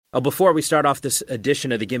Before we start off this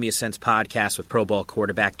edition of the Give Me a Sense podcast with Pro Bowl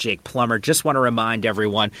quarterback Jake Plummer, just want to remind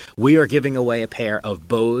everyone we are giving away a pair of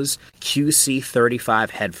Bose QC35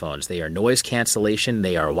 headphones. They are noise cancellation,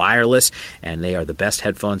 they are wireless, and they are the best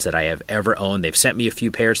headphones that I have ever owned. They've sent me a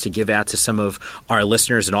few pairs to give out to some of our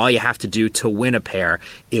listeners, and all you have to do to win a pair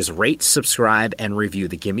is rate, subscribe, and review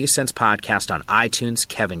the Give Me a Sense podcast on iTunes.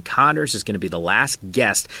 Kevin Connors is going to be the last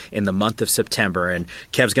guest in the month of September, and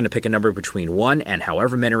Kev's going to pick a number between 1 and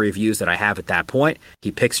however many reviews that I have at that point. He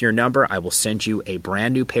picks your number. I will send you a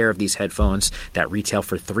brand new pair of these headphones that retail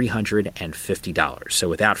for $350. So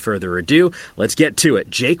without further ado, let's get to it.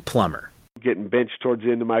 Jake Plummer. Getting benched towards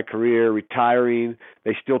the end of my career, retiring.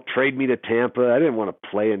 They still trade me to Tampa. I didn't want to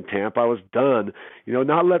play in Tampa. I was done.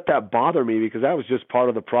 Not let that bother me because that was just part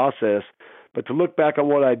of the process. But to look back on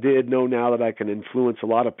what I did, know now that I can influence a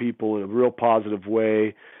lot of people in a real positive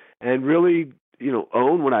way and really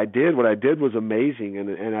own what I did. What I did was amazing,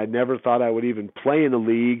 and I never thought I would even play in the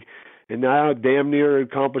league. And now I damn near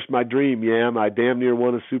accomplished my dream, I damn near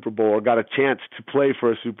won a Super Bowl or got a chance to play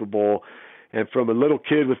for a Super Bowl. And from a little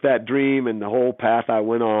kid with that dream and the whole path I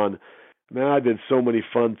went on, man, I did so many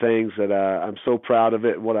fun things that I'm so proud of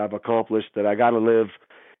it and what I've accomplished that I got to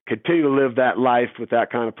continue to live that life with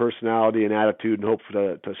that kind of personality and attitude and hope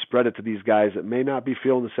to spread it to these guys that may not be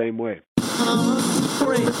feeling the same way.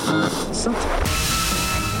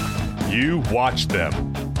 You watched them.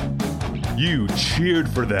 You cheered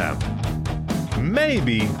for them.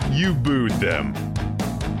 Maybe you booed them.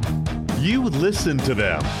 You listened to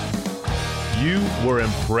them. You were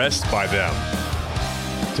impressed by them.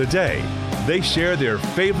 Today, they share their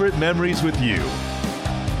favorite memories with you.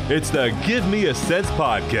 It's the Give Me a Sense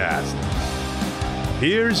podcast.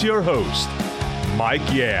 Here's your host,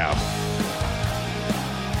 Mike Yam.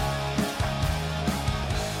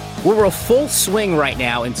 We're full swing right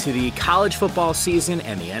now into the college football season,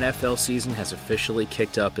 and the NFL season has officially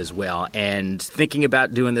kicked up as well. And thinking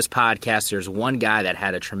about doing this podcast, there's one guy that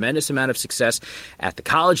had a tremendous amount of success at the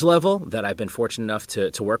college level that I've been fortunate enough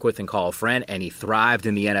to work with and call a friend, and he thrived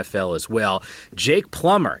in the NFL as well. Jake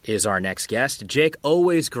Plummer is our next guest. Jake,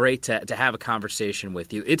 always great to have a conversation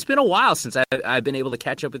with you. It's been a while since I've been able to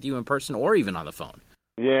catch up with you in person or even on the phone.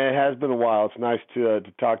 Yeah, it has been a while. It's nice to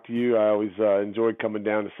talk to you. I always enjoyed coming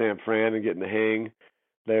down to San Fran and getting to hang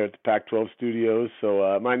there at the Pac-12 studios. So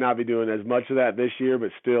I might not be doing as much of that this year,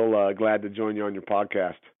 but still glad to join you on your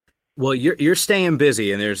podcast. Well, you're staying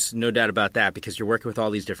busy, and there's no doubt about that because you're working with all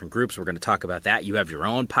these different groups. We're going to talk about that. You have your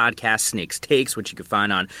own podcast, Snakes Takes, which you can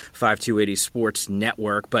find on 5280 Sports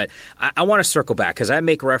Network. But I want to circle back because I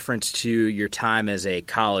make reference to your time as a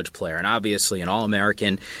college player, and obviously an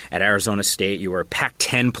All-American at Arizona State. You were a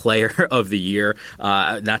Pac-10 Player of the Year,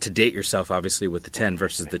 not to date yourself, obviously, with the 10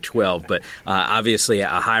 versus the 12, but obviously a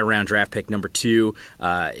high-round draft pick, number 2,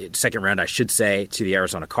 second round, I should say, to the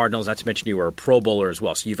Arizona Cardinals. Not to mention you were a Pro Bowler as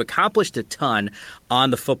well. So you've accomplished a ton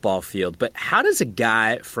on the football field, but how does a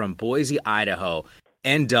guy from Boise, Idaho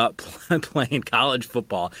end up playing college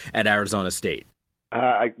football at Arizona State?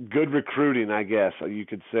 Good recruiting, I guess you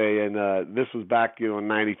could say. And this was back, in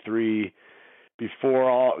 '93. Before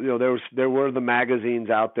all, there were the magazines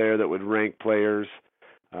out there that would rank players,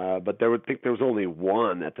 but there was only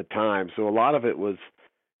one at the time. So a lot of it was,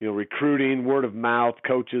 recruiting, word of mouth,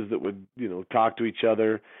 coaches that would, talk to each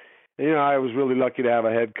other. I was really lucky to have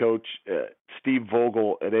a head coach, Steve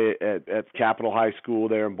Vogel at Capitol High School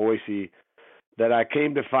there in Boise, that I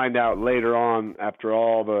came to find out later on after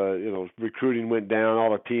all the recruiting went down,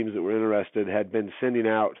 all the teams that were interested had been sending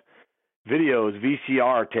out videos,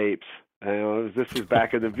 VCR tapes. This was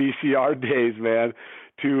back in the VCR days, man,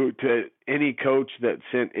 to any coach that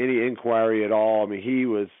sent any inquiry at all. I mean, he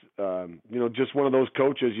was just one of those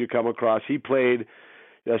coaches you come across. He played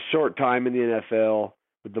a short time in the NFL.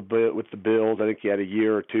 With the Bills, I think he had a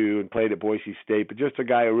year or two and played at Boise State, but just a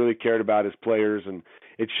guy who really cared about his players, and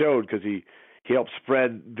it showed because he helped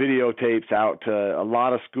spread videotapes out to a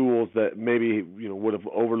lot of schools that maybe would have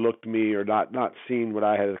overlooked me or not seen what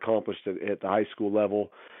I had accomplished at the high school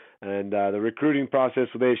level. And the recruiting process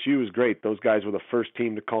with ASU was great. Those guys were the first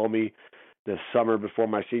team to call me the summer before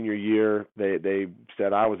my senior year. They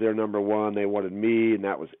said I was their number one. They wanted me, and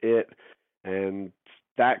that was it. And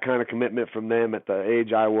that kind of commitment from them at the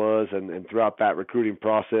age I was and throughout that recruiting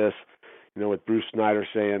process, with Bruce Snyder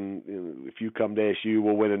saying, if you come to ASU,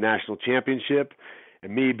 we'll win a national championship.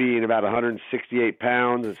 And me being about 168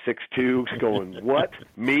 pounds and 6'2", going, what?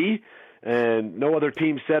 Me? And no other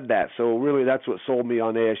team said that. So really that's what sold me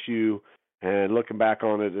on ASU. And looking back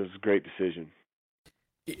on it, it was a great decision.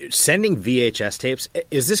 Sending VHS tapes,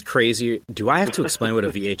 is this crazy? Do I have to explain what a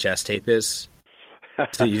VHS tape is?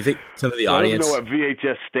 So you think some of the I don't audience? know what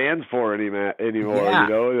VHS stands for anymore. Yeah. You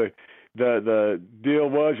know, the deal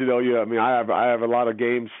was, I mean, I have a lot of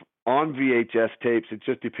games on VHS tapes. It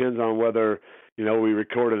just depends on whether we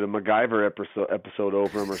recorded a MacGyver episode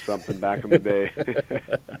over them or something back in the day.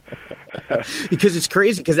 Because it's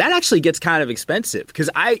crazy, because that actually gets kind of expensive. Because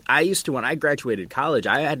I used to, when I graduated college,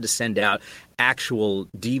 I had to send out actual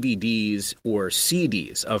DVDs or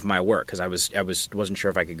CDs of my work because wasn't sure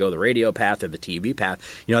if I could go the radio path or the TV path.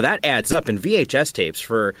 That adds up. And VHS tapes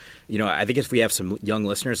for, I think if we have some young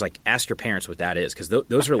listeners, like, ask your parents what that is, because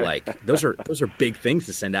those are big things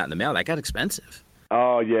to send out in the mail. That got expensive.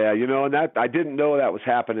 Oh yeah, and that I didn't know that was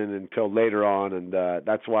happening until later on, and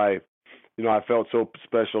that's why I felt so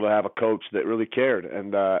special to have a coach that really cared.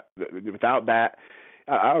 And without that,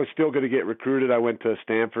 I was still going to get recruited. I went to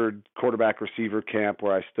Stanford quarterback receiver camp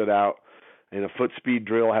where I stood out in a foot speed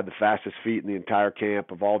drill, had the fastest feet in the entire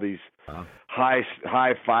camp of all these high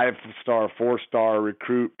 5-star, 4-star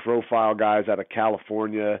recruit profile guys out of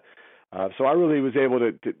California. So I really was able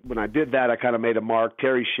to when I did that, I kind of made a mark.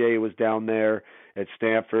 Terry Shea was down there at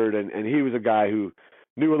Stanford, and he was a guy who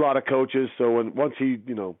knew a lot of coaches. So once he,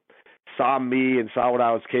 saw me and saw what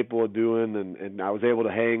I was capable of doing, and I was able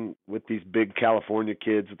to hang with these big California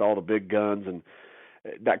kids with all the big guns, and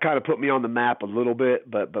that kind of put me on the map a little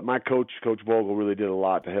bit. But my coach, Coach Vogel, really did a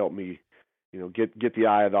lot to help me, get the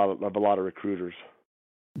eye of a lot of recruiters.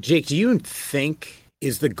 Jake, do you think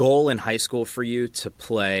is the goal in high school for you to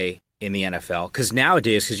play in the NFL? Because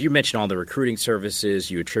nowadays, because you mentioned all the recruiting services,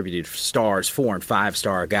 you attributed stars, 4- and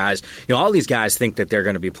 5-star guys. All these guys think that they're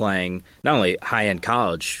going to be playing not only high-end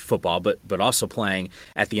college football, but also playing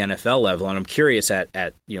at the NFL level. And I'm curious, at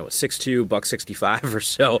 6'2", $165 or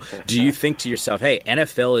so, do you think to yourself, hey,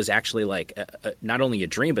 NFL is actually like not only a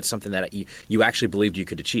dream, but something that you actually believed you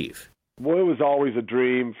could achieve? Well, it was always a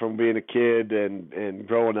dream from being a kid and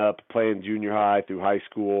growing up, playing junior high through high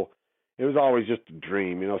school. It was always just a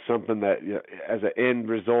dream, something that as an end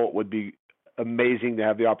result would be amazing to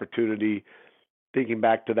have the opportunity. Thinking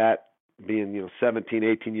back to that, being 17,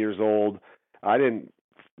 18 years old, I didn't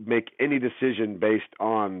make any decision based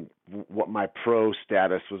on what my pro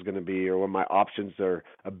status was going to be or what my options or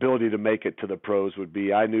ability to make it to the pros would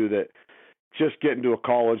be. I knew that just getting to a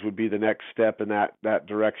college would be the next step in that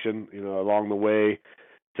direction. Along the way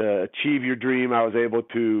to achieve your dream, I was able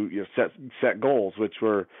to set goals, which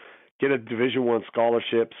were get a Division I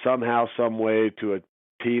scholarship somehow, some way to a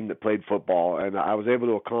team that played football, and I was able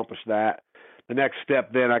to accomplish that. The next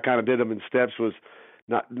step, then I kind of did them in steps. Was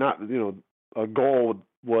not a goal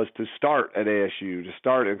was to start at ASU, to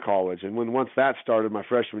start in college, and once that started, my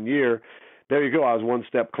freshman year, there you go. I was one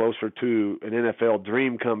step closer to an NFL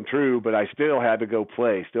dream come true, but I still had to go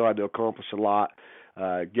play, still had to accomplish a lot,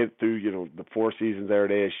 get through the 4 seasons there at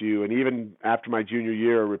ASU, and even after my junior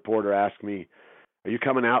year, a reporter asked me, "Are you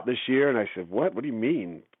coming out this year?" And I said, "What? What do you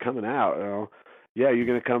mean coming out?" Yeah, you're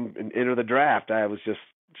going to come and enter the draft. I was just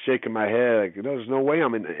shaking my head like, there's no way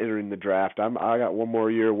I'm entering the draft. I got one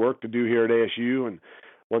more year of work to do here at ASU, and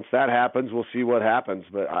once that happens, we'll see what happens.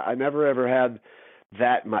 But I never ever had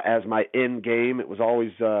that as my end game. It was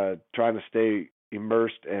always trying to stay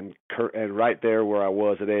immersed and right there where I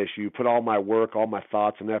was at ASU. Put all my work, all my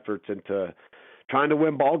thoughts and efforts into trying to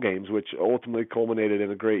win ball games, which ultimately culminated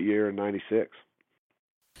in a great year in '96.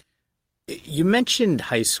 You mentioned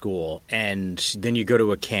high school, and then you go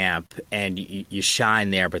to a camp and you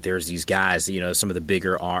shine there, but there's these guys, some of the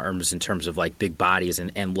bigger arms in terms of like big bodies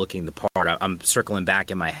and looking the part. I'm circling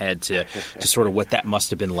back in my head to sort of what that must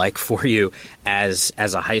have been like for you as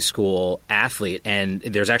a high school athlete. And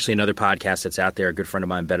there's actually another podcast that's out there, a good friend of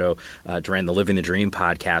mine, Beto Duran, the Living the Dream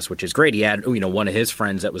podcast, which is great. He had, one of his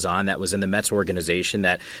friends that was on that was in the Mets organization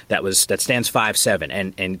that stands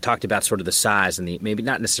 5'7" and talked about sort of the size and the maybe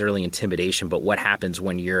not necessarily intimidation, but what happens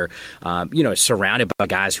when you're, surrounded by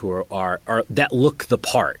guys who are that look the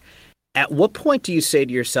part. At what point do you say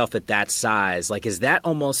to yourself at that size, like, is that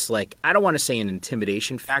almost like, I don't want to say an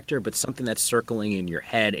intimidation factor, but something that's circling in your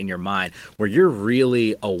head, in your mind, where you're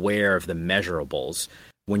really aware of the measurables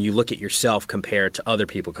when you look at yourself compared to other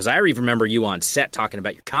people? Because I even remember you on set talking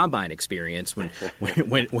about your combine experience when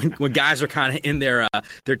guys are kind of in their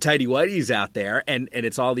tighty whities out there, and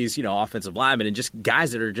it's all these offensive linemen and just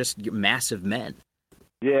guys that are just massive men.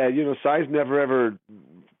 Yeah, size never ever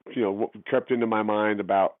crept into my mind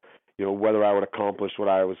about whether I would accomplish what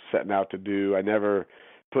I was setting out to do. I never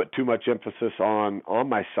put too much emphasis on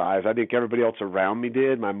my size. I think everybody else around me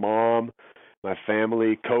did. My mom, my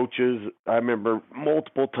family, coaches. I remember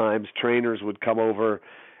multiple times trainers would come over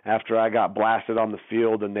after I got blasted on the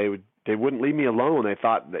field, and they wouldn't leave me alone. They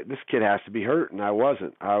thought that this kid has to be hurt, and I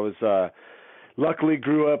wasn't. I was luckily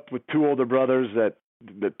grew up with two older brothers that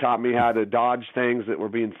taught me how to dodge things that were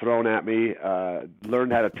being thrown at me.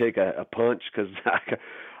 Learned how to take a punch because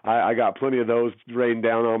I got plenty of those rained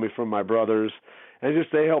down on me from my brothers. And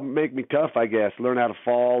just they helped make me tough, I guess. Learn how to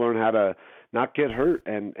fall, learn how to not get hurt,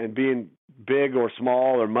 and being big or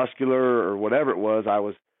small or muscular or whatever it was, I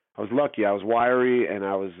was lucky. I was wiry and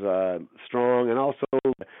I was strong, and also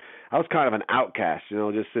I was kind of an outcast,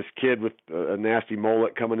 just this kid with a nasty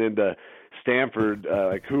mullet coming into Stanford.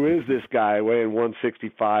 Like, who is this guy weighing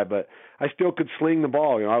 165? But I still could sling the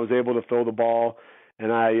ball. I was able to throw the ball,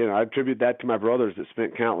 and I attribute that to my brothers that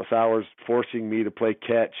spent countless hours forcing me to play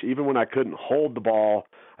catch. Even when I couldn't hold the ball,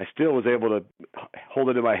 I still was able to hold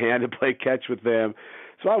it in my hand and play catch with them.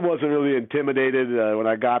 So I wasn't really intimidated when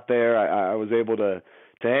I got there. I was able to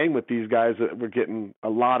hang with these guys that were getting a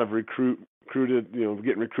lot of recruited,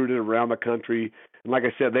 getting recruited around the country. And like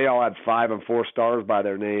I said, they all had 5 and 4 stars by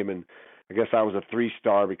their name, and I guess I was a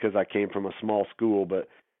 3-star because I came from a small school. But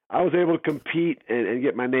I was able to compete and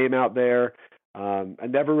get my name out there. I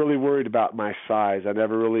never really worried about my size. I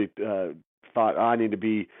never really thought I need to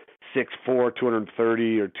be 6'4",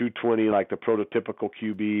 230 or 220 like the prototypical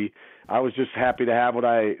QB. I was just happy to have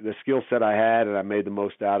the skill set I had, and I made the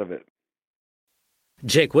most out of it.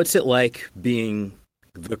 Jake, what's it like being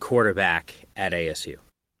the quarterback at ASU?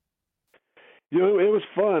 It was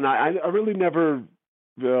fun. I really never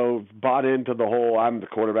bought into the whole I'm the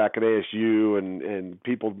quarterback at ASU, and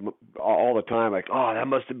people all the time like, oh, that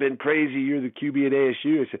must have been crazy. You're the QB at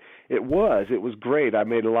ASU. I said, it was great. I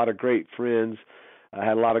made a lot of great friends. I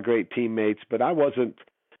had a lot of great teammates, but I wasn't,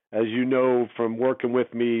 as you know from working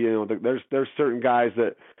with me, there's certain guys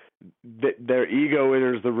that their ego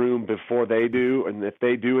enters the room before they do, and if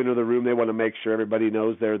they do enter the room, they want to make sure everybody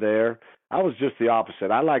knows they're there. I was just the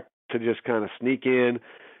opposite. I like to just kind of sneak in,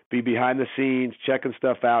 be behind the scenes, checking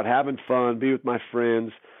stuff out, having fun, be with my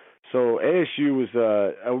friends. So ASU was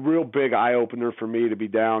a real big eye-opener for me to be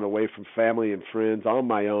down away from family and friends on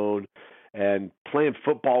my own and playing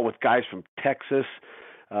football with guys from Texas,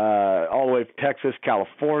 all the way from Texas,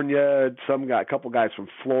 California, a couple guys from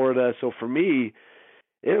Florida. So for me,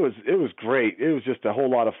 it was great. It was just a whole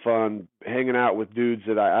lot of fun hanging out with dudes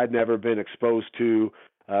that I'd never been exposed to,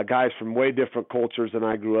 guys from way different cultures than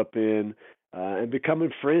I grew up in, and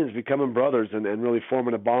becoming friends, becoming brothers, and really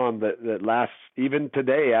forming a bond that lasts even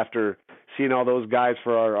today after seeing all those guys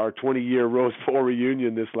for our 20-year Rose Bowl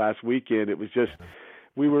reunion this last weekend. It was just,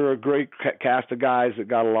 we were a great cast of guys that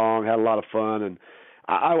got along, had a lot of fun, and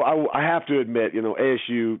I have to admit,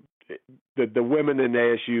 ASU, the women in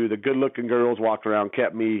ASU, the good-looking girls walking around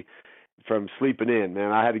kept me from sleeping in,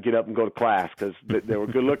 man. I had to get up and go to class because there were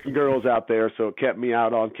good-looking girls out there, so it kept me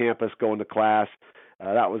out on campus going to class.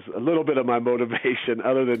 That was a little bit of my motivation,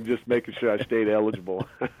 other than just making sure I stayed eligible.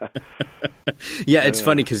 Yeah, it's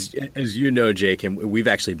funny because, as you know, Jake, and we've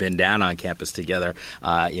actually been down on campus together,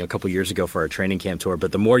 a couple years ago for our training camp tour.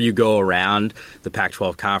 But the more you go around the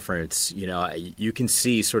Pac-12 conference, you can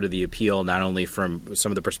see sort of the appeal not only from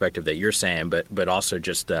some of the perspective that you're saying, but also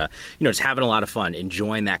just just having a lot of fun,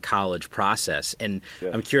 enjoying that college process. And yeah.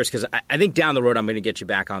 I'm curious because I think down the road I'm going to get you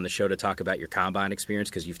back on the show to talk about your combine experience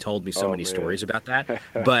because you've told me so many stories about that.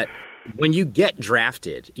 But when you get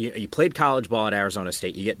drafted, you played college ball at Arizona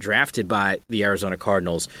State, you get drafted by the Arizona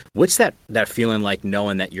Cardinals. What's that feeling like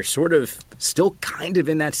knowing that you're sort of still kind of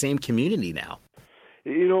in that same community now?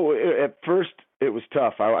 At first it was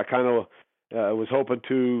tough. I kind of was hoping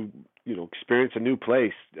to, experience a new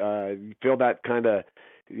place, feel that kind of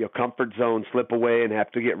comfort zone slip away and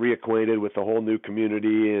have to get reacquainted with a whole new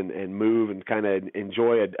community and move and kind of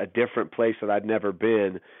enjoy a different place that I'd never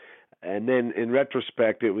been. And then in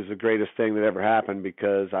retrospect, it was the greatest thing that ever happened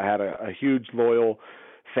because I had a huge loyal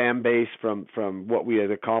fan base from what we had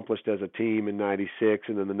accomplished as a team in '96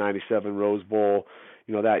 and then the '97 Rose Bowl.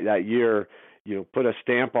 That year, put a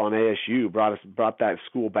stamp on ASU, brought that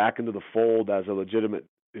school back into the fold as a legitimate,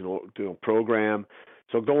 program.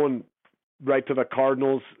 So going right to the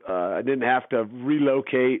Cardinals, I didn't have to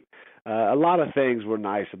relocate. A lot of things were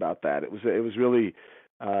nice about that. It was really,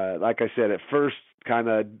 like I said, at first, kind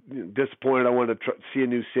of disappointed. I wanted to see a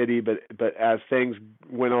new city, but as things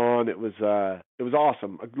went on, it was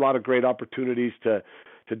awesome. A lot of great opportunities to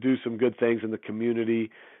do some good things in the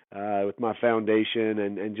community with my foundation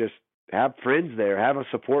and just have friends there, have a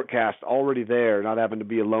support cast already there, not having to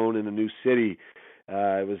be alone in a new city.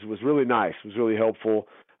 It was really nice. It was really helpful.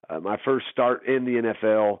 My first start in the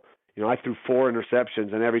NFL, I threw 4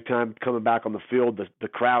 interceptions, and every time coming back on the field, the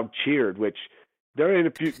crowd cheered, which there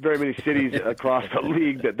ain't very many cities across the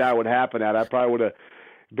league that would happen at. I probably would have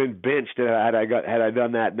been benched had I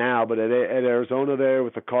done that now. But at Arizona there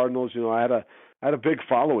with the Cardinals, I had I had a big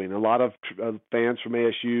following, a lot of fans from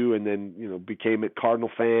ASU, and then became Cardinal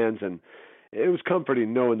fans, and it was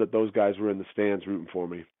comforting knowing that those guys were in the stands rooting for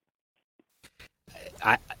me.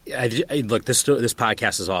 I look, this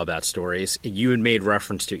podcast is all about stories. You had made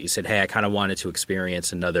reference to it. You said, "Hey, I kind of wanted to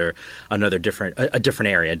experience another different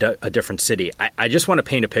area, a different city." I just want to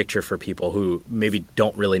paint a picture for people who maybe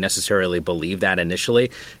don't really necessarily believe that initially.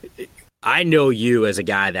 I know you as a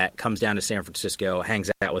guy that comes down to San Francisco,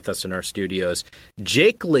 hangs out with us in our studios.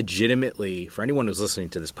 Jake legitimately, for anyone who's listening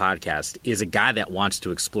to this podcast, is a guy that wants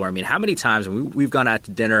to explore. I mean, how many times we've gone out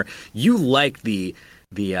to dinner, you like the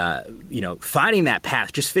finding that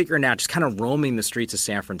path, just figuring out, just kind of roaming the streets of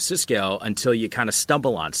San Francisco until you kind of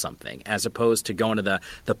stumble on something, as opposed to going to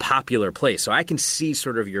the popular place. So I can see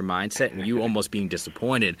sort of your mindset and you almost being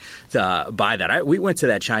disappointed by that. We went to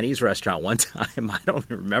that Chinese restaurant one time. I don't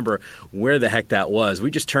remember where the heck that was.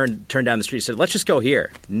 We just turned down the street and said, let's just go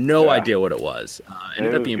here. No idea what it was.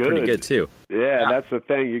 Ended up being pretty good too. Yeah, that's the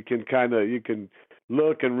thing. You can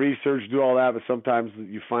look and research, do all that, but sometimes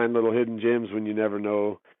you find little hidden gems when you never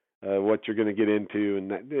know what you're going to get into, and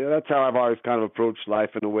that's how I've always kind of approached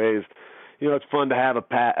life in a way. Is, it's fun to have a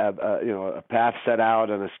path set out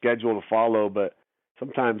and a schedule to follow, but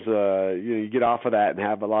sometimes you get off of that and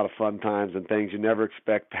have a lot of fun times and things you never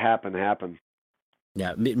expect to happen.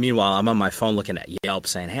 Yeah. Meanwhile, I'm on my phone looking at Yelp,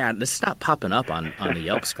 saying, "Hey, this is not popping up on the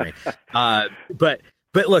Yelp screen."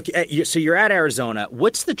 But look, so you're at Arizona.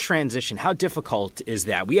 What's the transition? How difficult is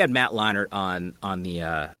that? We had Matt Leinart on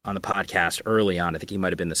the podcast early on. I think he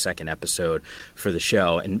might have been the second episode for the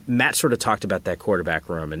show, and Matt sort of talked about that quarterback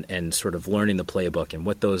room and sort of learning the playbook and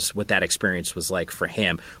what that experience was like for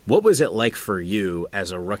him. What was it like for you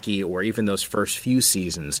as a rookie, or even those first few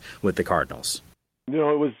seasons with the Cardinals? It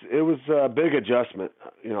was a big adjustment.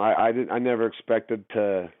 I never expected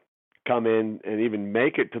to come in and even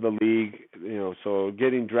make it to the league, so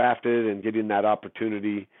getting drafted and getting that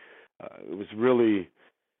opportunity, it was really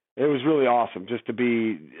awesome just to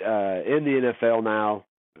be in the NFL now.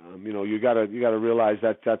 You got to realize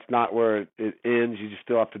that that's not where it ends. You just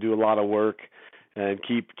still have to do a lot of work and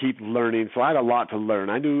keep learning. So I had a lot to learn.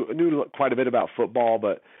 I knew quite a bit about football,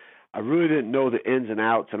 but I really didn't know the ins and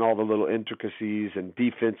outs and all the little intricacies and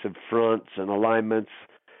defensive fronts and alignments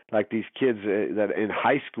like these kids that in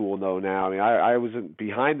high school know now. I mean, I wasn't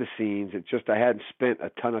behind the scenes. It's just I hadn't spent a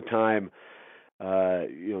ton of time,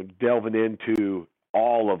 delving into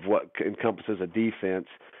all of what encompasses a defense.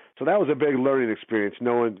 So that was a big learning experience,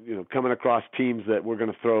 knowing, coming across teams that were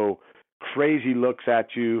going to throw crazy looks at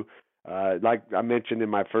you. Like I mentioned in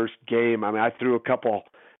my first game, I threw a couple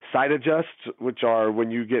side adjusts, which are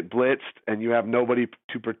when you get blitzed and you have nobody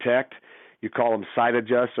to protect. You call them side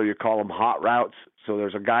adjusts, or you call them hot routes. So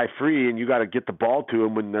there's a guy free, and you got to get the ball to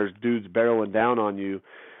him when there's dudes barreling down on you.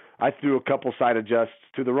 I threw a couple side adjusts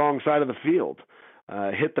to the wrong side of the field.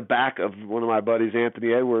 Hit the back of one of my buddies,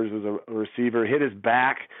 Anthony Edwards, was a receiver, hit his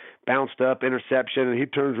back, bounced up, interception, and he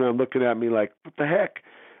turns around looking at me like, what the heck?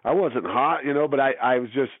 I wasn't hot, but I was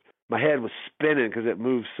just, my head was spinning because it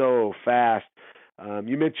moved so fast.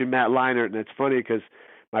 You mentioned Matt Leinart, and it's funny because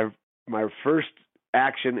my first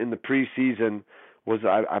action in the preseason was,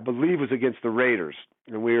 I believe, was against the Raiders,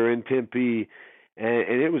 and we were in Tempe,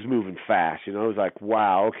 and it was moving fast. It was like,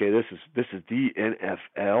 wow, okay, this is the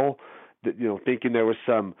NFL. Thinking there was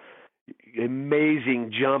some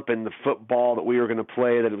amazing jump in the football that we were going to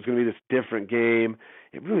play, that it was going to be this different game.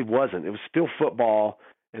 It really wasn't. It was still football.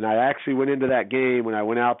 And I actually went into that game, when I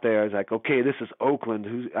went out there, I was like, okay, this is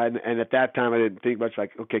Oakland. And at that time I didn't think much,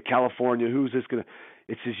 like, okay, California, who's this going to –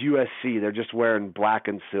 it's just USC. They're just wearing black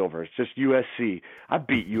and silver. It's just USC. I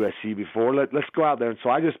beat USC before. Let's go out there. And so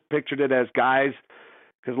I just pictured it as guys,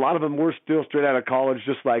 because a lot of them were still straight out of college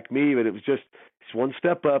just like me, but it was just – it's one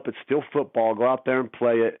step up. It's still football. Go out there and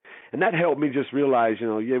play it. And that helped me just realize,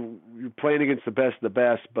 you're playing against the best of the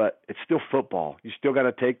best, but it's still football. You still got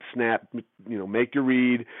to take the snap, make your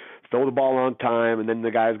read, throw the ball on time, and then the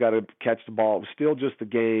guy's got to catch the ball. It was still just a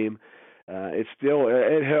game.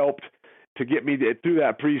 It helped to get me through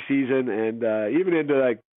that preseason and even into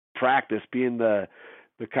like practice, being the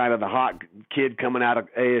kind of the hot kid coming out of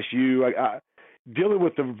ASU. Dealing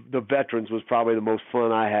with the veterans was probably the most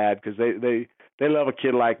fun I had, because they love a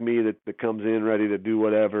kid like me that comes in ready to do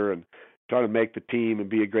whatever and try to make the team and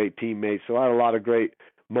be a great teammate. So I had a lot of great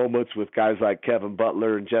moments with guys like Kevin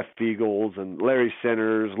Butler and Jeff Feagles and Larry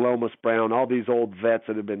Centers, Lomas Brown, all these old vets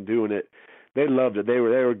that have been doing it. They loved it. They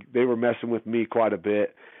were messing with me quite a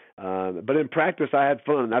bit. But in practice, I had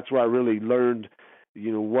fun. That's where I really learned,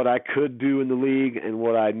 what I could do in the league and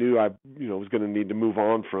what I knew I was going to need to move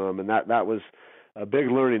on from. And that was a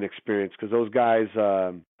big learning experience because those guys,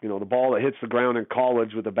 the ball that hits the ground in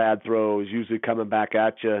college with a bad throw is usually coming back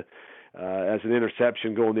at you as an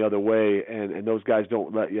interception going the other way, and those guys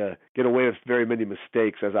don't let you get away with very many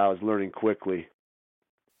mistakes, as I was learning quickly.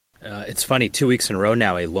 It's funny, 2 weeks in a row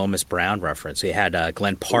now, a Lomas Brown reference. We had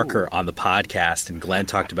Glenn Parker on the podcast, and Glenn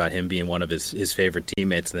talked about him being one of his favorite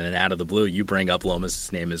teammates. And then out of the blue, you bring up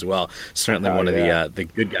Lomas' name as well. Certainly one of the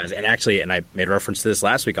good guys. And actually, and I made reference to this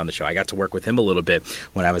last week on the show, I got to work with him a little bit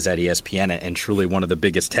when I was at ESPN, and truly one of the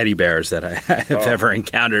biggest teddy bears that I have ever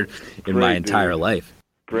encountered in my entire life.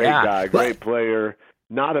 Great guy, great player.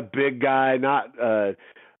 Not a big guy, not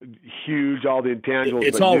huge, all the intangibles.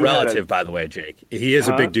 It's all relative, by the way, Jake. He is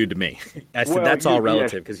a big dude to me. I said that's all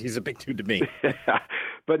relative because he's a big dude to me.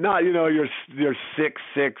 But not, you're 6'6",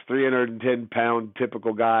 310-pound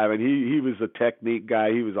typical guy. I mean, he was a technique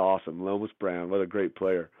guy. He was awesome. Lomas Brown, what a great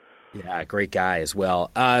player. Yeah, great guy as well.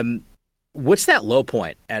 What's that low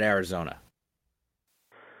point at Arizona?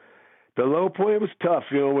 The low point was tough,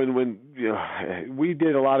 when we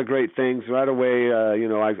did a lot of great things right away. I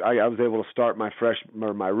was able to start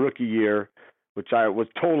my rookie year, which was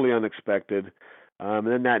totally unexpected. And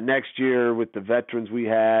then that next year with the veterans we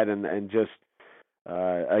had, and just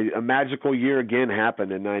a magical year again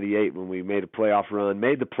happened in '98 when we made a playoff run,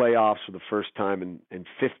 made the playoffs for the first time in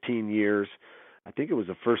 15 years. I think it was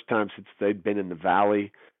the first time since they'd been in the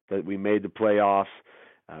Valley that we made the playoffs.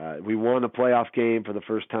 We won a playoff game for the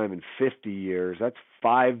first time in 50 years. That's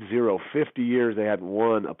 5-0. 50 years they hadn't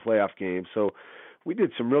won a playoff game. So we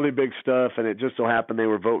did some really big stuff, and it just so happened they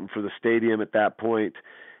were voting for the stadium at that point.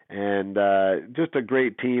 And just a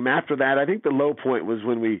great team. After that, I think the low point was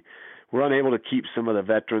when we were unable to keep some of the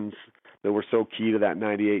veterans that were so key to that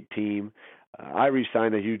 98 team. I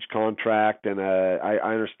re-signed a huge contract, and I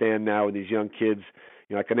understand now with these young kids,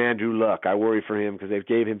 like an Andrew Luck, I worry for him because they've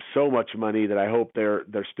gave him so much money that I hope they're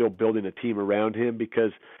still building a team around him,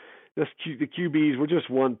 because the QBs were just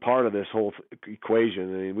one part of this whole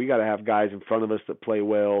equation. I mean, we got to have guys in front of us that play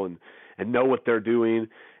well and know what they're doing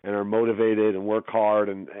and are motivated and work hard.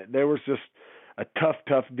 And there was just a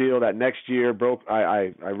tough deal that next year.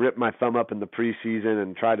 I ripped my thumb up in the preseason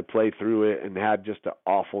and tried to play through it, and had just an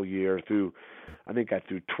awful year. I think I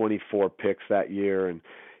threw 24 picks that year, and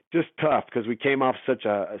just tough because we came off such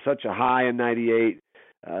a high in '98,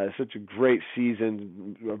 such a great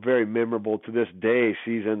season, a very memorable to this day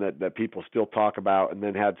season that people still talk about, and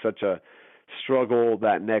then had such a struggle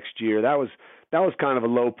that next year. That was kind of a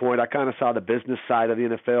low point. I kind of saw the business side of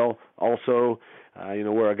the NFL also,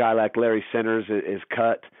 where a guy like Larry Centers is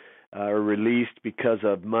cut or released because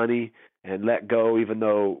of money and let go, even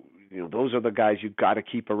though those are the guys you've got to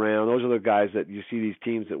keep around. Those are the guys that you see these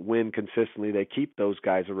teams that win consistently. They keep those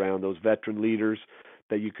guys around, those veteran leaders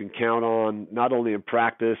that you can count on, not only in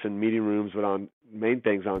practice and meeting rooms, but on main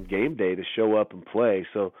things on game day to show up and play.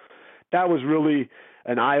 So that was really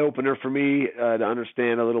an eye-opener for me to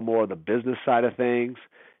understand a little more of the business side of things.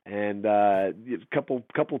 And a couple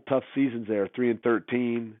tough seasons there,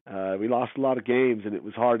 3-13. We lost a lot of games, and it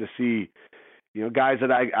was hard to see guys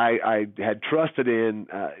that I had trusted in,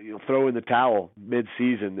 throw in the towel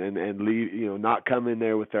mid-season and leave, not come in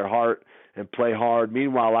there with their heart and play hard.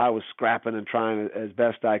 Meanwhile, I was scrapping and trying as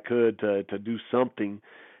best I could to do something.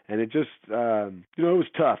 And it just, it was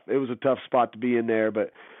tough. It was a tough spot to be in there,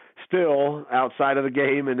 but still outside of the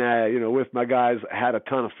game and, with my guys, had a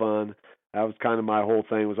ton of fun. That was kind of my whole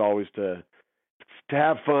thing, was always to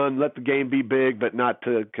have fun, let the game be big, but not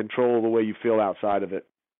to control the way you feel outside of it.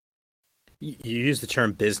 You use the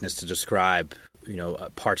term business to describe,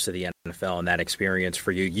 parts of the NFL and that experience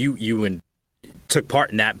for you. You took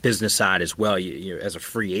part in that business side as well. You as a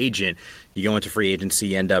free agent, you go into free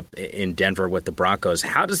agency, end up in Denver with the Broncos.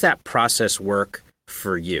 How does that process work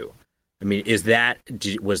for you? I mean, was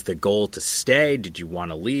the goal to stay? Did you want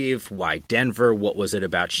to leave? Why Denver? What was it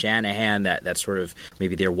about Shanahan that sort of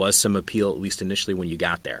maybe there was some appeal, at least initially when you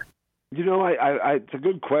got there? It's a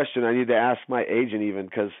good question. I need to ask my agent even,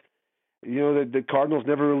 because the Cardinals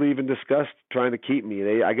never really even discussed trying to keep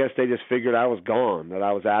me. I guess they just figured I was gone, that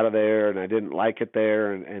I was out of there, and I didn't like it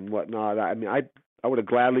there and whatnot. I mean, I would have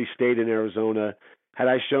gladly stayed in Arizona had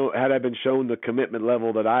I been shown the commitment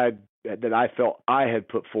level that I felt I had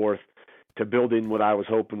put forth to building what I was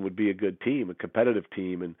hoping would be a good team, a competitive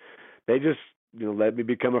team. And they just let me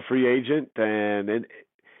become a free agent and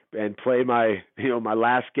play my my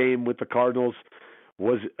last game with the Cardinals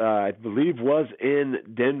was I believe was in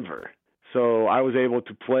Denver. So I was able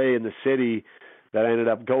to play in the city that I ended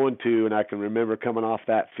up going to, and I can remember coming off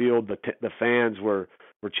that field, the fans were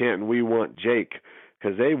chanting, "We want Jake,"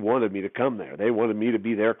 because they wanted me to come there. They wanted me to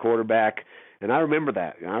be their quarterback. And I remember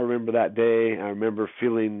that. I remember that day. I remember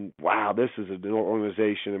feeling, wow, this is an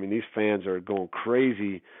organization. I mean, these fans are going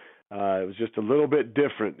crazy. It was just a little bit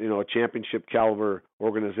different, a championship caliber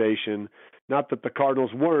organization. Not that the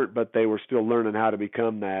Cardinals weren't, but they were still learning how to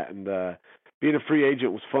become that. And being a free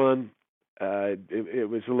agent was fun. It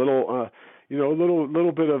was a little, a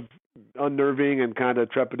little bit of unnerving and kind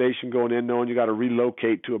of trepidation going in, knowing you got to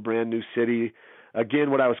relocate to a brand new city.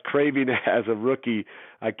 Again, what I was craving as a rookie,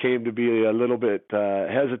 I came to be a little bit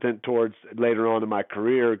hesitant towards later on in my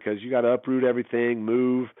career, because you got to uproot everything,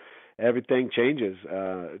 move, everything changes.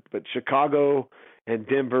 But Chicago and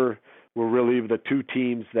Denver were really the two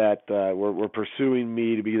teams that were pursuing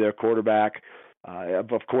me to be their quarterback.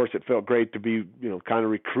 Of course, it felt great to be, kind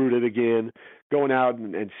of recruited again, going out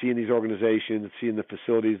and seeing these organizations, seeing the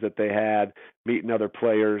facilities that they had, meeting other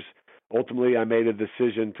players. Ultimately, I made a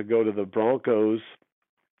decision to go to the Broncos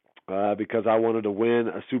because I wanted to win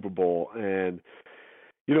a Super Bowl. And,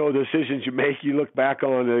 the decisions you make, you look back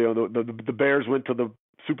on, the Bears went to the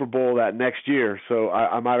Super Bowl that next year, so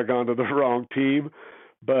I might have gone to the wrong team.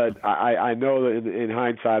 But I know that in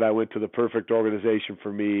hindsight, I went to the perfect organization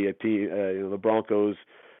for me. A team, the Broncos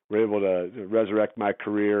were able to resurrect my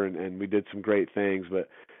career, and we did some great things. But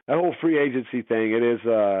that whole free agency thing, it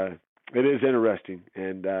is interesting.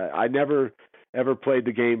 And I never ever played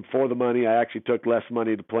the game for the money. I actually took less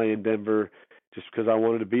money to play in Denver just because I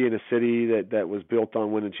wanted to be in a city that was built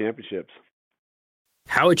on winning championships.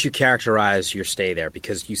 How would you characterize your stay there?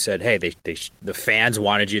 Because you said, hey, the fans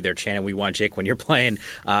wanted you. They're chanting, "We want Jake." When you're playing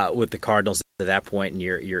with the Cardinals at that point, and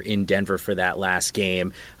you're in Denver for that last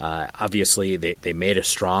game, obviously they made a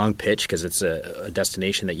strong pitch because it's a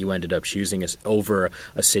destination that you ended up choosing over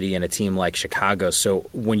a city and a team like Chicago. So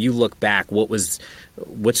when you look back, what's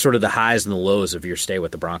sort of the highs and the lows of your stay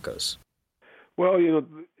with the Broncos? Well,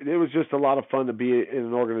 it was just a lot of fun to be in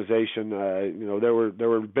an organization. There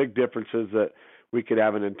were big differences that we could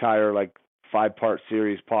have an entire 5-part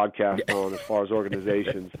series podcast on as far as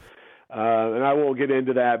organizations. And I won't get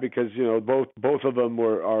into that because, both of them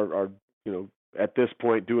are at this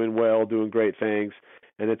point doing well, doing great things,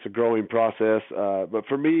 and it's a growing process. But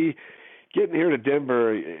for me, getting here to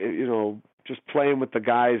Denver, just playing with the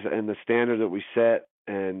guys and the standard that we set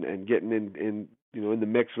and getting in the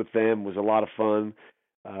mix with them was a lot of fun.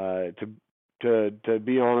 To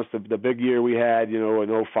be honest, the big year we had, in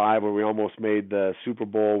 2005 where we almost made the Super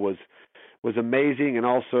Bowl was amazing, and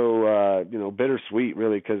also, bittersweet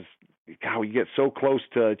really, because we get so close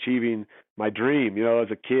to achieving my dream,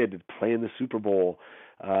 as a kid, playing the Super Bowl,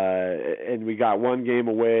 and we got one game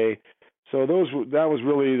away. So that was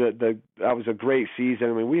really that was a great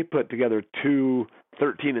season. I mean, we put together 2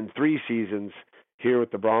 13-3 seasons here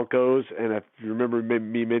with the Broncos, and if you remember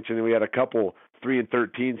me mentioning, we had a couple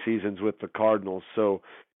 3-13 seasons with the Cardinals. So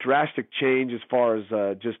drastic change as far as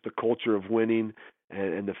just the culture of winning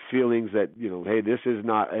and the feelings that, hey, this is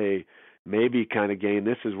not a maybe kind of game.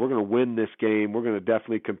 We're going to win this game. We're going to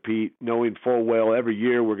definitely compete, knowing full well every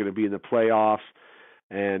year we're going to be in the playoffs.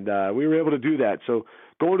 And we were able to do that. So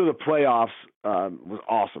going to the playoffs was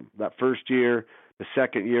awesome. That first year, the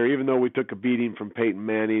second year, even though we took a beating from Peyton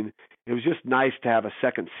Manning, it was just nice to have a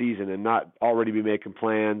second season and not already be making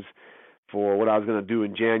plans for what I was going to do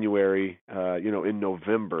in January, in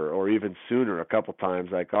November or even sooner a couple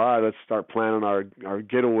times. All right, let's start planning our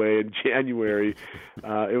getaway in January.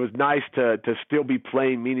 It was nice to still be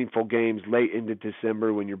playing meaningful games late into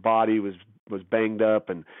December when your body was banged up,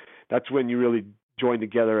 and that's when you really joined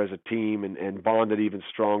together as a team and bonded even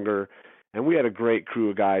stronger. And we had a great crew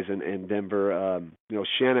of guys in Denver.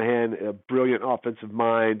 Shanahan, a brilliant offensive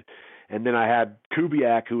mind. And then I had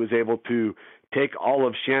Kubiak, who was able to take all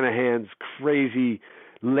of Shanahan's crazy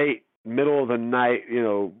late middle of the night,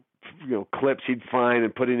 clips he'd find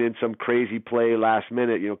and putting in some crazy play last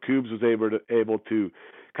minute. Kubes was able to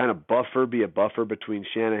kind of be a buffer between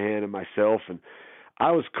Shanahan and myself. And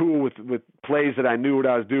I was cool with plays that I knew what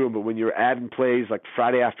I was doing, but when you're adding plays like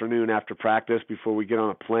Friday afternoon after practice before we get on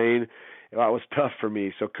a plane, that was tough for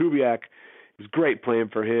me. So Kubiak, it was great playing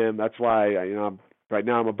for him. That's why, right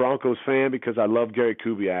now I'm a Broncos fan, because I love Gary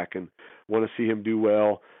Kubiak and want to see him do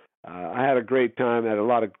well. I had a great time. I had a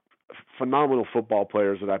lot of phenomenal football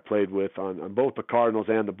players that I played with on both the Cardinals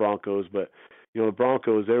and the Broncos. But, the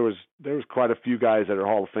Broncos, there was quite a few guys that are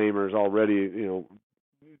Hall of Famers already,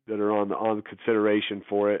 that are on consideration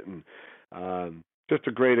for it. And just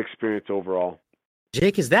a great experience overall.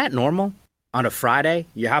 Jake, is that normal? On a Friday,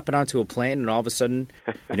 you're hopping onto a plane, and all of a sudden,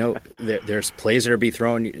 there's plays that are being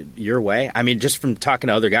thrown your way. I mean, just from talking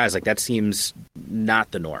to other guys, that seems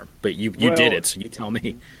not the norm. But you did it, so you tell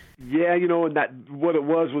me. Yeah, and that what it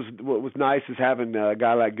was what was nice is having a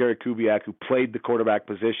guy like Gary Kubiak who played the quarterback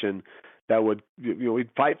position that would, he'd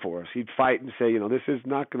fight for us. He'd fight and say, this is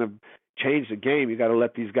not going to change the game. You got to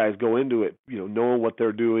let these guys go into it, knowing what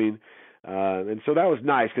they're doing. And so that was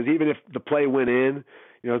nice because even if the play went in,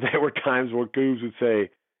 there were times where Coos would say,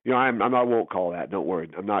 I won't call that. Don't worry.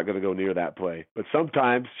 I'm not going to go near that play. But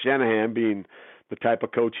sometimes Shanahan, being the type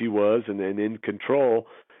of coach he was and in control,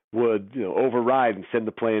 would override and send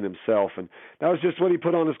the play in himself. And that was just what he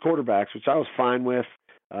put on his quarterbacks, which I was fine with.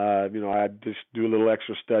 I'd just do a little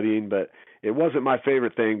extra studying, but it wasn't my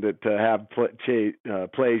favorite thing to have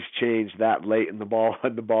plays change that late in the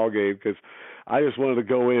ball game because I just wanted to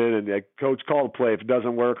go in and coach, call a play. If it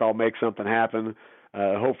doesn't work, I'll make something happen.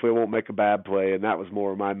 Hopefully, I won't make a bad play, and that was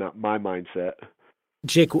more my mindset.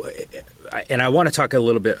 Jake, and I want to talk a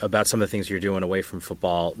little bit about some of the things you're doing away from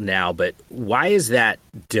football now, but why is that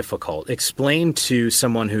difficult? Explain to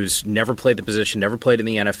someone who's never played the position, never played in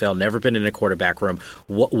the NFL, never been in a quarterback room,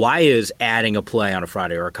 why is adding a play on a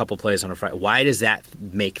Friday or a couple plays on a Friday, why does that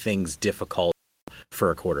make things difficult for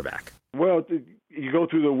a quarterback? Well, you go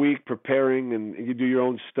through the week preparing and you do your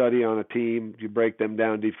own study on a team. You break them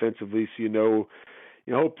down defensively so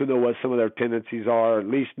you hope to know what some of their tendencies are, at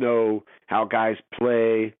least know how guys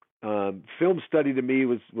play. Film study to me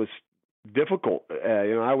was difficult.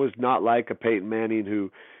 I was not like a Peyton Manning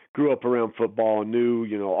who grew up around football and knew,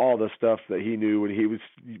 all the stuff that he knew when he was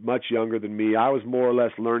much younger than me. I was more or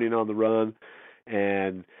less learning on the run,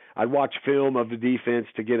 and I'd watch film of the defense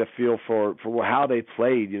to get a feel for how they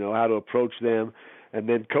played, how to approach them. And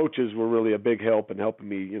then coaches were really a big help in helping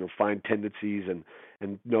me, find tendencies and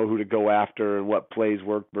know who to go after and what plays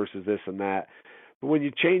work versus this and that. But when you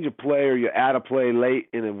change a play or you add a play late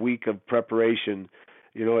in a week of preparation,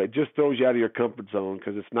 it just throws you out of your comfort zone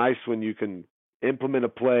because it's nice when you can implement a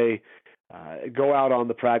play, go out on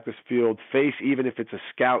the practice field, face even if it's a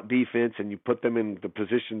scout defense and you put them in the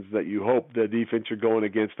positions that you hope the defense you're going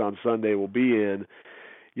against on Sunday will be in.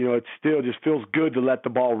 It still just feels good to let the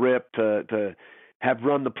ball rip, to have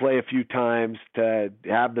run the play a few times, to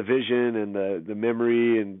have the vision and the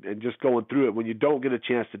memory and just going through it. When you don't get a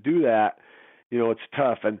chance to do that, it's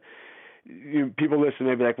tough. And people listen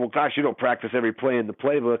maybe like, well, gosh, you don't practice every play in the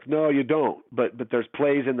playbook. No, you don't. But there's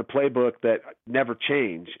plays in the playbook that never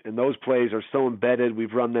change, and those plays are so embedded.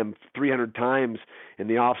 We've run them 300 times in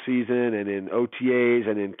the off season and in OTAs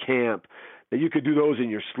and in camp that you could do those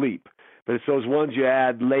in your sleep. But it's those ones you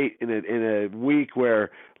add late in a week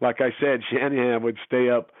where, like I said, Shanahan would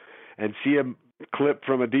stay up and see a clip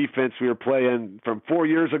from a defense we were playing from 4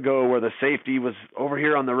 years ago where the safety was over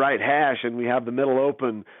here on the right hash and we have the middle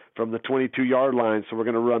open from the 22-yard line, so we're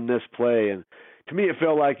going to run this play. And to me, it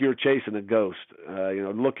felt like you were chasing a ghost,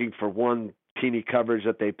 looking for one teeny coverage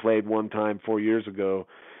that they played one time 4 years ago.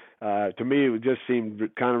 To me, it just seemed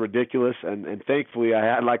kind of ridiculous, and thankfully I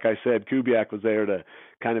had, like I said, Kubiak was there to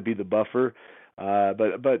kind of be the buffer.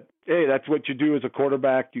 But hey, that's what you do as a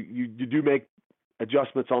quarterback. You do make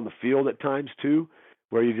adjustments on the field at times too,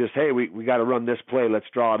 where you just, hey, we got to run this play, let's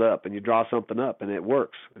draw it up, and you draw something up, and it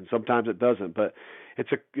works. And sometimes it doesn't, but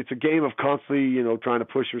it's a game of constantly, trying to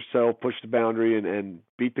push yourself, push the boundary, and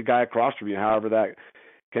beat the guy across from you. However that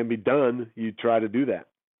can be done, you try to do that.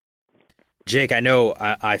 Jake, I know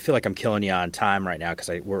I feel like I'm killing you on time right now because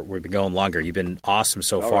we've been going longer. You've been awesome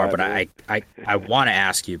so far, but I want to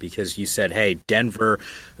ask you because you said, hey, Denver,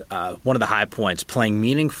 one of the high points, playing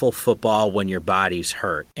meaningful football when your body's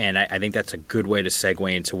hurt. And I think that's a good way to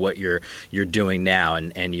segue into what you're doing now.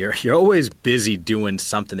 And you're always busy doing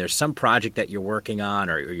something. There's some project that you're working on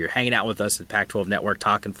or you're hanging out with us at Pac-12 Network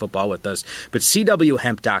talking football with us. But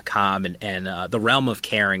CWHemp.com and the Realm of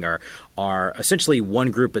Caring are essentially one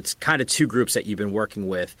group. It's kind of two groups that you've been working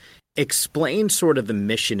with. Explain sort of the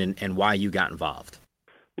mission and why you got involved.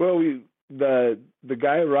 Well, the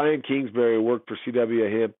guy Ryan Kingsbury worked for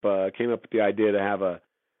CW Hemp came up with the idea to have a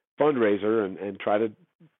fundraiser and try to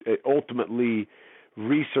ultimately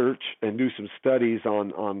research and do some studies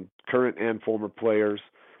on current and former players,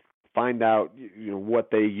 find out what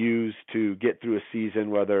they use to get through a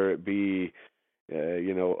season, whether it be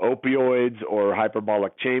opioids or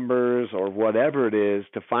hyperbolic chambers or whatever it is,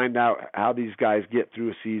 to find out how these guys get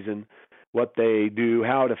through a season, what they do,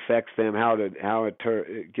 how it affects them, how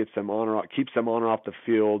it gets them on or keeps them on or off the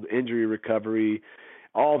field, injury recovery,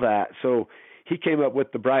 all that. So he came up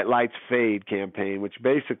with the Bright Lights Fade campaign, which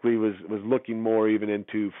basically was looking more even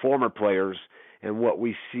into former players and what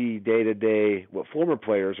we see day to day, what former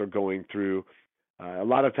players are going through. A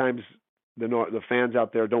lot of times the fans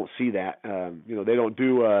out there don't see that. They don't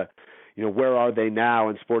do where are they now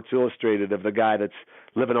in Sports Illustrated of the guy that's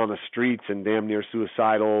living on the streets and damn near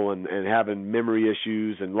suicidal and having memory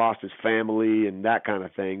issues and lost his family and that kind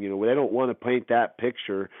of thing. They don't want to paint that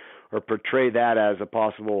picture or portray that as a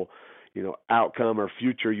possible, outcome or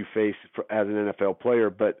future you face as an NFL player.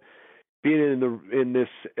 But being in this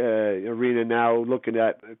arena now, looking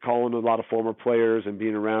at calling a lot of former players and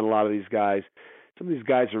being around a lot of these guys, some of these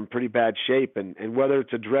guys are in pretty bad shape. And whether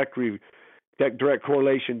it's a direct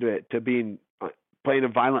correlation to being playing a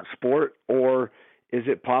violent sport, or is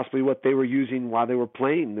it possibly what they were using while they were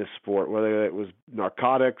playing this sport, whether it was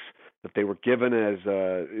narcotics that they were given as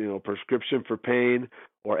prescription for pain,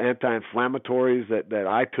 or anti-inflammatories that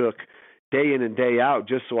I took day in and day out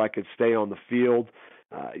just so I could stay on the field.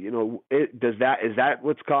 Is that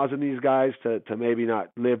what's causing these guys to maybe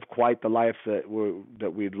not live quite the life that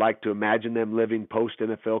we'd like to imagine them living post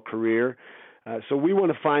NFL career? So we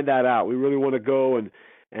want to find that out. We really want to go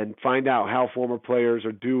and find out how former players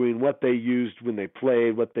are doing, what they used when they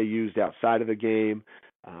played, what they used outside of the game.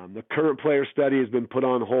 The current player study has been put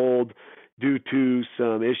on hold due to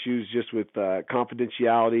some issues just with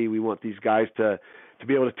confidentiality. We want these guys to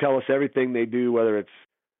be able to tell us everything they do, whether it's,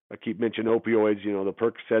 I keep mentioning opioids, the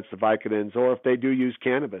Percocets, the Vicodins, or if they do use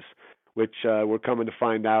cannabis, which we're coming to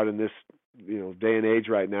find out in this day and age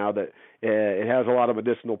right now that it has a lot of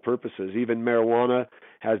medicinal purposes. Even marijuana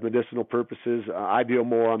has medicinal purposes. I deal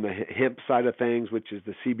more on the hemp side of things, which is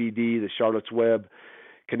the CBD, the Charlotte's Web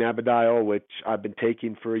cannabidiol, which I've been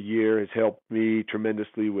taking for a year, has helped me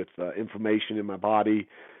tremendously with inflammation in my body,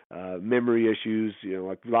 memory issues,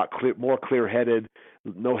 like a lot more clear-headed,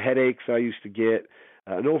 no headaches I used to get,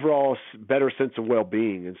 an overall better sense of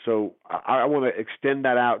well-being. And so I want to extend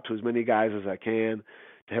that out to as many guys as I can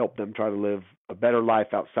to help them try to live a better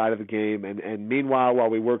life outside of the game. And meanwhile, while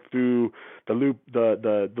we work through the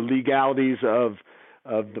legalities of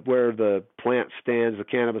where the plant stands, the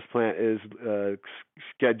cannabis plant is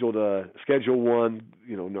Schedule 1,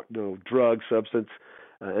 no drug substance,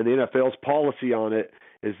 and the NFL's policy on it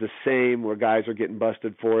is the same, where guys are getting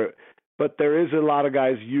busted for it. But there is a lot of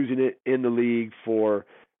guys using it in the league for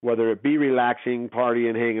whether it be relaxing,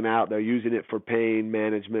 partying, hanging out. They're using it for pain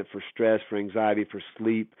management, for stress, for anxiety, for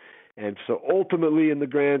sleep. And so ultimately, in the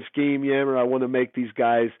grand scheme, Yammer, I want to make these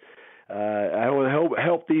guys I want to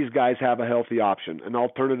help these guys have a healthy option, an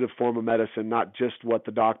alternative form of medicine, not just what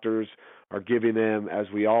the doctors are giving them. As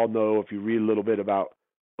we all know, if you read a little bit about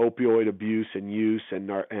opioid abuse and use and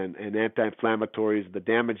anti-inflammatories, the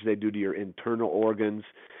damage they do to your internal organs,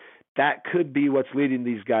 that could be what's leading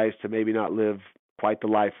these guys to maybe not live quite the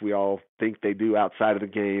life we all think they do outside of the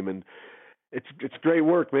game. And it's great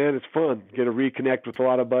work, man. It's fun. Get to reconnect with a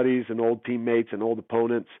lot of buddies and old teammates and old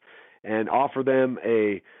opponents and offer them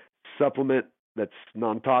a supplement that's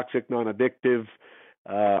non-toxic, non-addictive,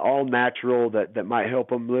 all natural, that might help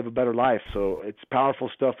them live a better life. So it's powerful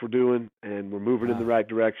stuff we're doing, and we're moving in the right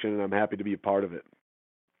direction, and I'm happy to be a part of it.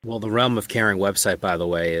 Well, the Realm of Caring website, by the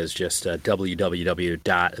way, is just www.theroc.us.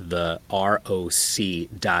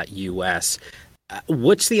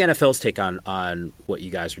 What's the NFL's take on what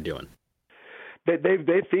you guys are doing? They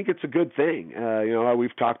think it's a good thing.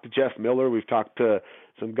 We've talked to Jeff Miller. We've talked to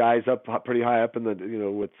some guys up pretty high up in the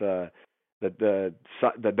with the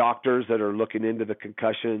doctors that are looking into the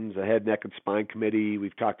concussions, the head, neck, and spine committee.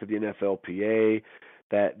 We've talked to the NFLPA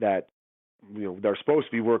that they're supposed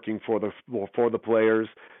to be working for the players.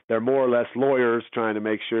 They're more or less lawyers trying to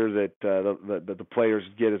make sure that the players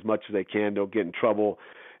get as much as they can. Don't get in trouble,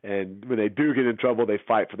 and when they do get in trouble, they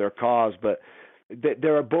fight for their cause. But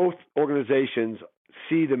there are both organizations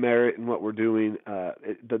see the merit in what we're doing.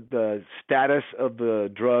 The status of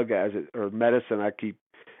the drug or medicine,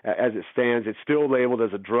 as it stands, it's still labeled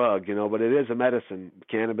as a drug, but it is a medicine.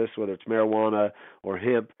 Cannabis, whether it's marijuana or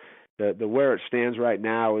hemp, the where it stands right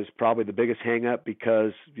now is probably the biggest hang up,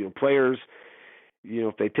 because players,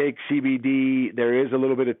 if they take CBD, there is a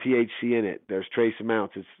little bit of THC in it. There's trace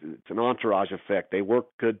amounts. It's an entourage effect. They work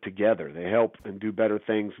good together. They help and do better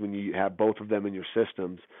things when you have both of them in your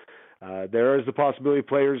systems. There is the possibility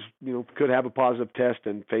players, could have a positive test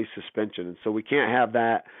and face suspension. And so we can't have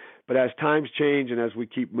that. But as times change and as we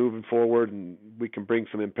keep moving forward and we can bring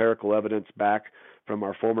some empirical evidence back from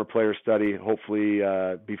our former player study, hopefully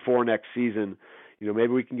before next season,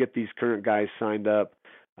 maybe we can get these current guys signed up.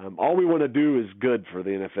 All we want to do is good for the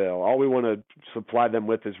NFL. All we want to supply them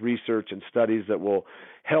with is research and studies that will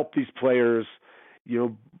help these players,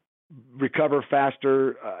 recover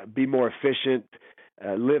faster, be more efficient,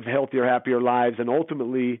 live healthier, happier lives, and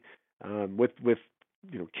ultimately, with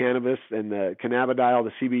cannabis and the cannabidiol,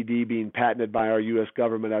 the CBD, being patented by our U.S.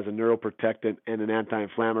 government as a neuroprotectant and an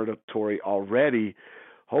anti-inflammatory already,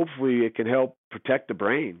 hopefully it can help protect the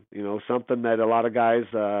brain. Something that a lot of guys,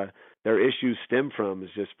 their issues stem from is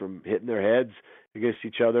just from hitting their heads against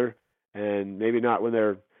each other, and maybe not when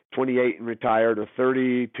they're 28 and retired, or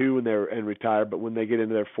 32 and retired, but when they get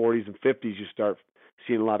into their 40s and 50s, you start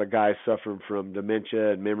seeing a lot of guys suffering from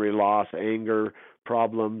dementia and memory loss, anger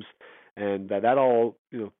problems, and that all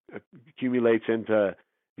accumulates into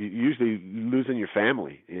usually losing your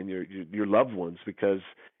family and your loved ones, because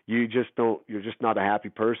you're just not a happy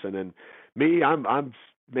person. And me,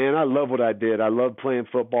 man, I love what I did. I love playing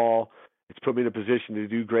football. It's put me in a position to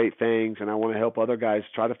do great things, and I want to help other guys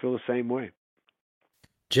try to feel the same way.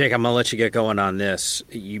 Jake, I'm going to let you get going on this.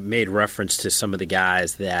 You made reference to some of the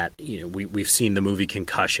guys that, we've seen the movie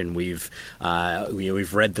Concussion. We've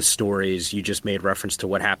read the stories. You just made reference to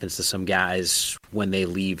what happens to some guys when they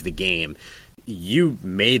leave the game. You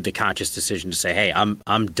made the conscious decision to say, hey,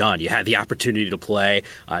 I'm done. You had the opportunity to play.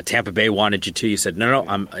 Tampa Bay wanted you to. You said, no,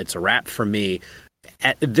 it's a wrap for me.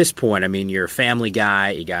 At this point, I mean, you're a family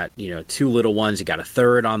guy. You got, 2 little ones. You got a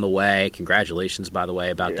third on the way. Congratulations, by the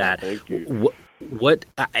way, about that. Thank you. What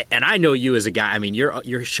and I know you as a guy. I mean,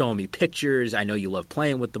 you're showing me pictures. I know you love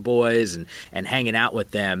playing with the boys and hanging out with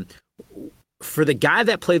them. For the guy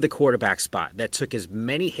that played the quarterback spot, that took as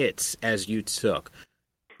many hits as you took,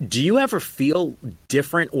 do you ever feel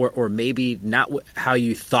different, or maybe not how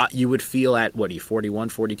you thought you would feel at, what are you, 41,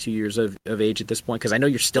 42 years of age at this point? Because I know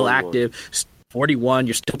you're still 41. active. 41,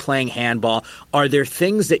 you're still playing handball. Are there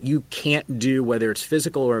things that you can't do, whether it's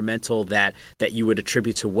physical or mental, that you would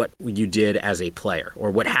attribute to what you did as a player,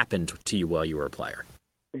 or what happened to you while you were a player?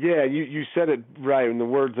 Yeah, you said it right, and the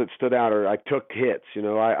words that stood out are I took hits.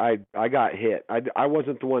 I got hit. I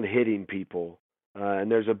wasn't the one hitting people, and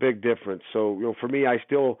there's a big difference. So, for me,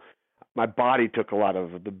 my body took a lot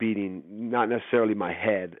of the beating, not necessarily my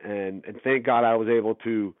head, and thank God I was able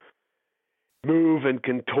to move and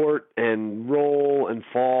contort and roll and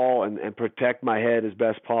fall and protect my head as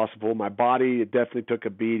best possible. My body, it definitely took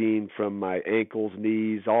a beating from my ankles,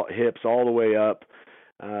 knees, hips, all the way up.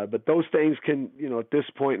 But those things can, at this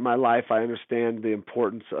point in my life, I understand the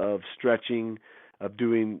importance of stretching, of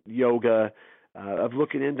doing yoga, of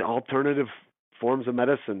looking into alternative forms of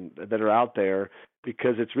medicine that are out there,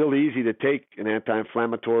 because it's real easy to take an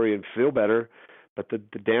anti-inflammatory and feel better, but the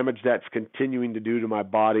damage that's continuing to do to my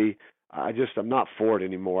body, I'm not for it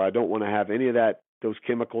anymore. I don't want to have any of those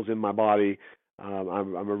chemicals in my body.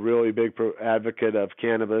 I'm a really big advocate of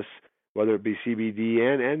cannabis, whether it be CBD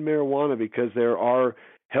and marijuana, because there are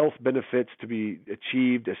health benefits to be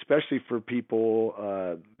achieved, especially for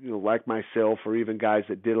people, like myself, or even guys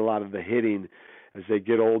that did a lot of the hitting as they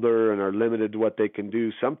get older and are limited to what they can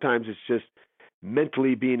do. Sometimes it's just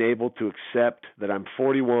mentally being able to accept that I'm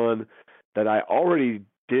 41, that I already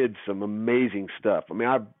did some amazing stuff. I mean,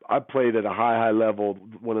 I played at a high level,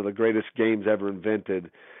 one of the greatest games ever invented.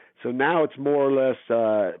 So now it's more or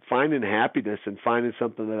less finding happiness and finding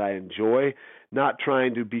something that I enjoy, not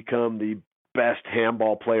trying to become the best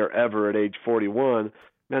handball player ever at age 41.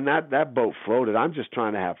 Man, that boat floated. I'm just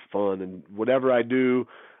trying to have fun, and whatever I do,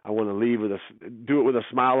 I want to do it with a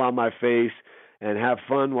smile on my face and have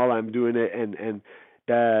fun while I'm doing it, and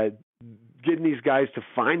getting these guys to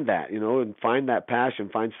find that, and find that passion,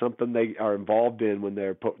 find something they are involved in when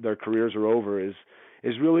their careers are over is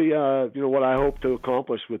really, what I hope to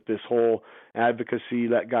accomplish with this whole advocacy.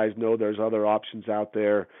 Let guys know there's other options out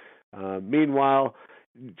there. Meanwhile,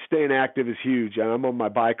 staying active is huge. I'm on my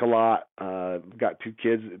bike a lot. Got two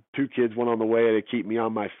kids, one on the way to keep me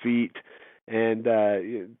on my feet, and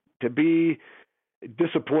to be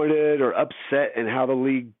disappointed or upset in how the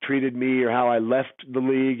league treated me or how I left the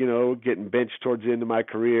league, getting benched towards the end of my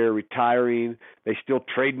career, retiring. They still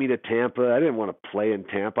trade me to Tampa. I didn't want to play in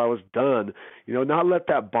Tampa. I was done. Not let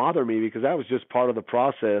that bother me, because that was just part of the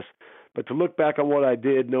process. But to look back on what I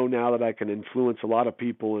did, know now that I can influence a lot of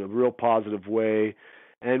people in a real positive way,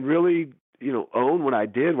 and really, own what I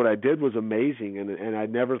did. What I did was amazing, and I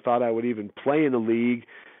never thought I would even play in the league.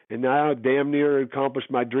 And now I damn near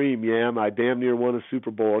accomplished my dream, I damn near won a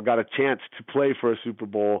Super Bowl, or got a chance to play for a Super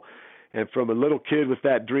Bowl. And from a little kid with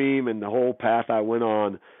that dream and the whole path I went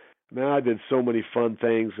on, man, I did so many fun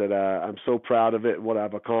things that I'm so proud of it and what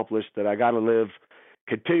I've accomplished, that I got to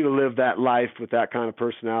continue to live that life with that kind of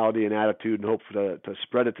personality and attitude, and hope to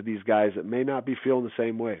spread it to these guys that may not be feeling the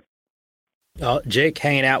same way. Jake,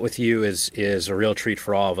 hanging out with you is a real treat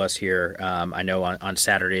for all of us here. I know on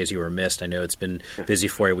Saturdays you were missed. I know it's been busy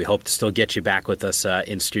for you. We hope to still get you back with us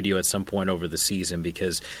in studio at some point over the season,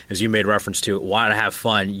 because as you made reference to, want to have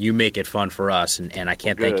fun, you make it fun for us. And I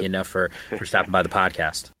can't thank you enough for stopping by the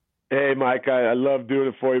podcast. Hey, Mike, I love doing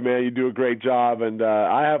it for you, man. You do a great job, and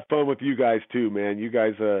I have fun with you guys too, man. You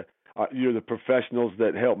guys, you're the professionals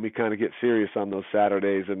that help me kind of get serious on those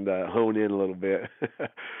Saturdays and hone in a little bit.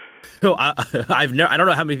 No, I don't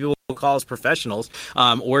know how many people will call us professionals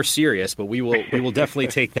or serious, but we will definitely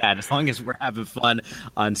take that as long as we're having fun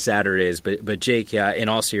on Saturdays. But Jake, in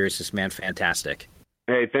all seriousness, man, fantastic.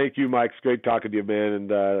 Hey, thank you, Mike. It's great talking to you, man,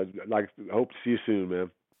 and hope to see you soon, man.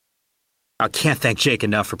 I can't thank Jake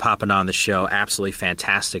enough for popping on the show. Absolutely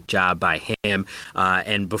fantastic job by him.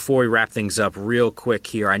 And before we wrap things up real quick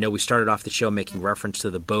here, I know we started off the show making reference to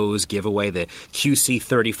the Bose giveaway, the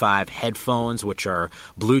QC35 headphones, which are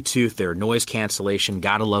Bluetooth, they're noise cancellation.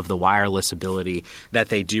 Gotta love the wireless ability that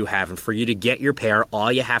they do have. And for you to get your pair,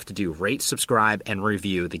 all you have to do, rate, subscribe, and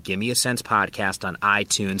review the Gimme a Sense podcast on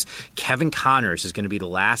iTunes. Kevin Connors is going to be the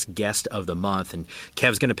last guest of the month, and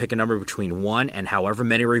Kev's going to pick a number between 1 and however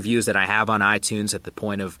many reviews that I have on iTunes at the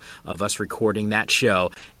point of us recording that show.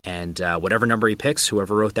 And whatever number he picks,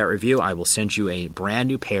 whoever wrote that review, I will send you a brand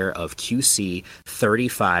new pair of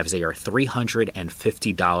QC35s. They are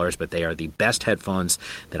 $350, but they are the best headphones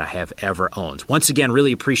that I have ever owned. Once again,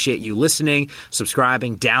 really appreciate you listening,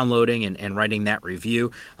 subscribing, downloading, and writing that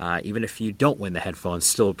review. Even if you don't win the headphones,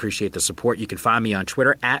 still appreciate the support. You can find me on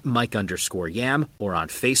Twitter at Mike_Yam or on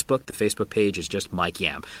Facebook. The Facebook page is just Mike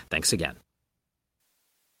Yam. Thanks again.